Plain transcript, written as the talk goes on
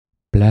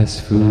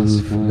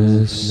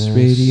Blasphemous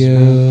Radio.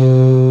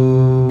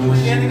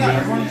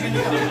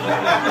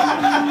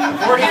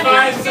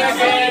 45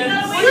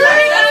 seconds.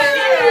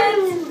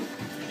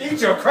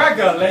 Eat your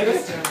cracker,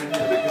 ladies.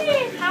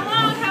 Come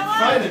on.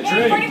 Find a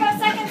drink. 45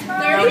 seconds, bro.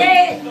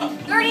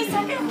 30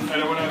 seconds. I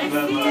don't want to have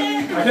that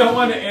much. I don't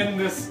want to end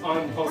this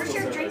on postal Where's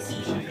your service.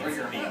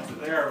 drinky?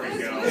 There we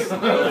go.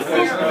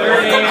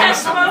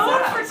 Depeche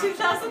Mode for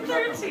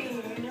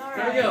 2013. All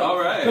right. All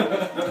right.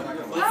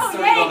 Oh,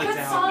 yay, good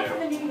song for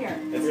the new year.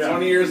 It's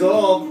 20 years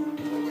old.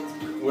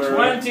 We're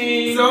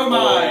 20. So am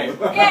I.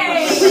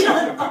 Yay.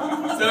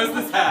 So is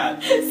this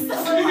hat.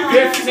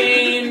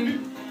 15.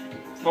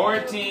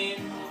 14.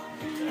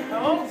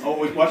 Oh,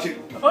 wait, watch it.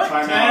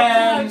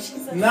 Time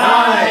 10.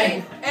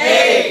 9,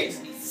 8,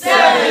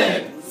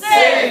 7,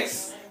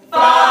 6,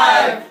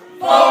 5,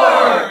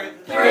 4,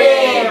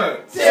 3,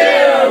 2,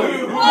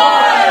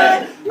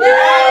 1.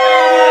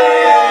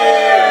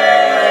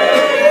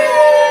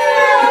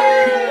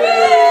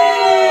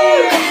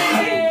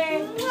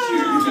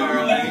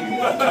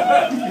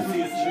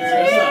 Cheers,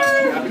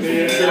 darling. Happy New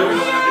Year.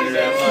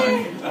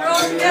 We're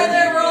all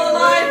together, we're all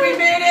alive, we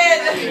made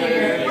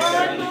it!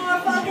 One more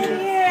fucking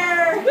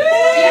year! Are you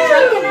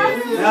drunk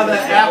enough? Now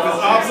that app is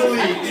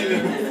obsolete.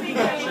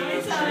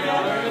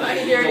 I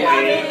can hear you.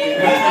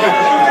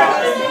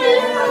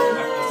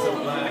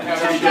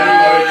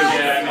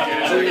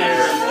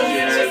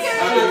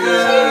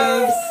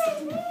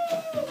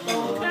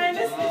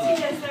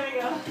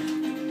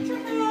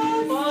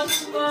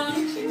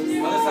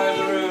 Other side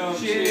of the room.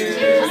 Cheers.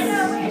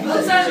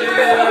 Other side of the room.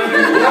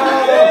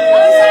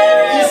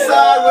 East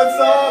side, what's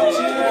up?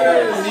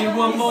 Cheers. Need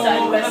one more.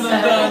 Side, west I'm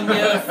side. done.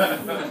 Yes.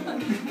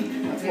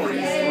 That's more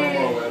east,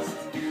 more west.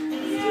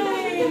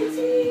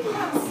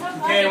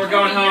 Okay, we're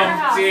going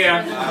home. See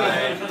ya.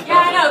 Yeah,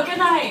 I know. Good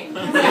night. For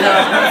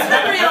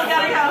real,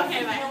 gotta go.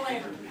 Okay, bye.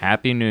 Later.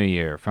 Happy New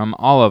Year from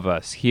all of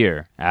us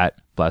here at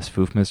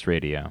Blasphemous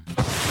Radio.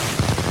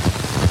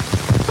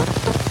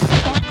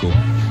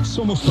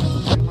 Somos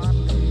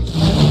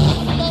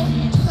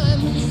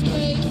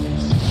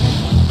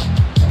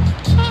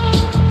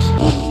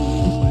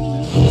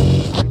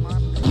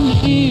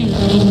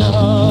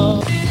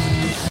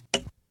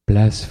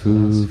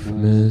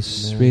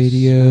Blasphemous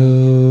Radio.